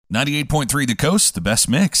98.3 The Coast, the best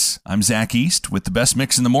mix. I'm Zach East with the Best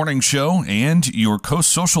Mix in the Morning Show and your Coast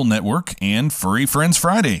Social Network and Furry Friends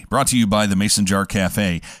Friday, brought to you by the Mason Jar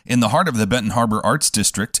Cafe in the heart of the Benton Harbor Arts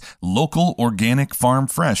District, local organic farm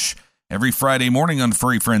fresh. Every Friday morning on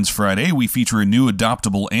Furry Friends Friday, we feature a new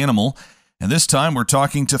adoptable animal, and this time we're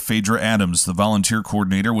talking to Phaedra Adams, the volunteer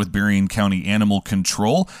coordinator with Berrien County Animal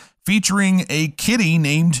Control, featuring a kitty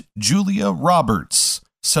named Julia Roberts.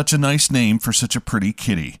 Such a nice name for such a pretty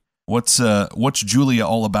kitty. What's Julia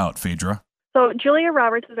all about, Phaedra? So Julia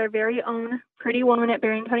Roberts is our very own pretty woman at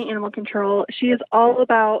Berrien County Animal Control. She is all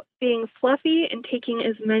about being fluffy and taking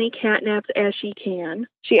as many cat naps as she can.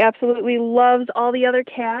 She absolutely loves all the other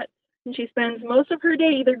cats, and she spends most of her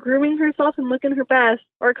day either grooming herself and looking her best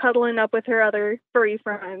or cuddling up with her other furry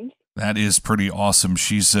friends. That is pretty awesome.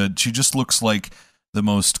 She just looks like the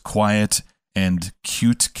most quiet and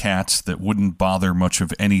cute cat that wouldn't bother much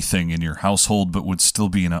of anything in your household, but would still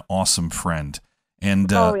be an awesome friend.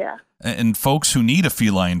 And and folks who need a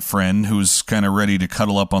feline friend who's kind of ready to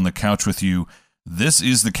cuddle up on the couch with you, this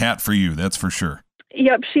is the cat for you. That's for sure.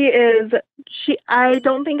 Yep, she is. I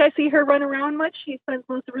don't think I see her run around much. She spends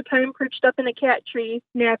most of her time perched up in a cat tree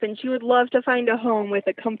napping. She would love to find a home with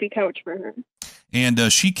a comfy couch for her.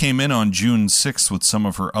 And she came in on June 6th with some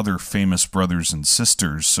of her other famous brothers and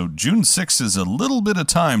sisters. So June 6th is a little bit of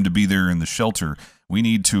time to be there in the shelter. We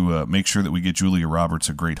need to make sure that we get Julia Roberts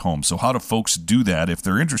a great home. So how do folks do that if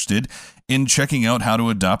they're interested in checking out how to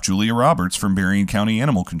adopt Julia Roberts from Berrien County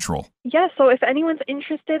Animal Control? Yeah, so if anyone's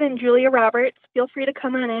interested in Julia Roberts, feel free to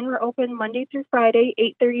come on in. We're open Monday through Friday,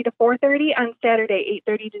 8:30 to 4:30, on Saturday,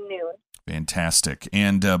 8:30 to noon. Fantastic.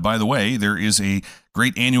 And by the way, there is a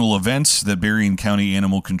great annual event that Berrien County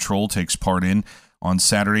Animal Control takes part in on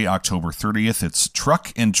Saturday, October 30th. It's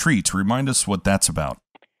Truck and Treat. Remind us what that's about.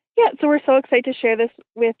 Yeah, so we're so excited to share this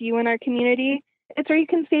with you and our community. It's where you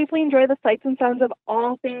can safely enjoy the sights and sounds of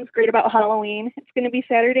all things great about Halloween. It's going to be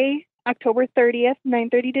Saturday, October 30th,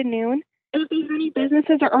 9:30 to noon. And if there's any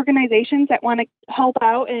businesses or organizations that want to help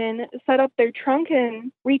out and set up their trunk and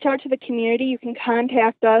reach out to the community, you can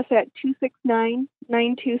contact us at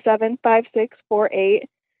 269-927-5648.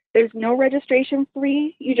 There's no registration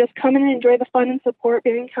fee. You just come in and enjoy the fun and support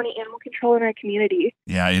Berrien County Animal Control in our community.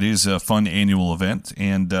 Yeah, it is a fun annual event,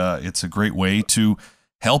 and it's a great way to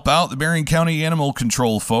help out the Berrien County Animal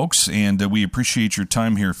Control folks, and we appreciate your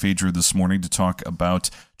time here, Phaedra, this morning to talk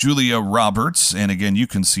about Julia Roberts. And again, you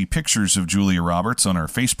can see pictures of Julia Roberts on our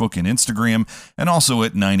Facebook and Instagram, and also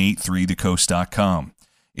at 983thecoast.com.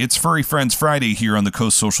 It's Furry Friends Friday here on the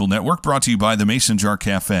Coast Social Network, brought to you by the Mason Jar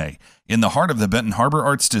Cafe in the heart of the Benton Harbor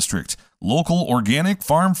Arts District, local organic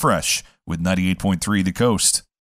farm fresh with 98.3 The Coast.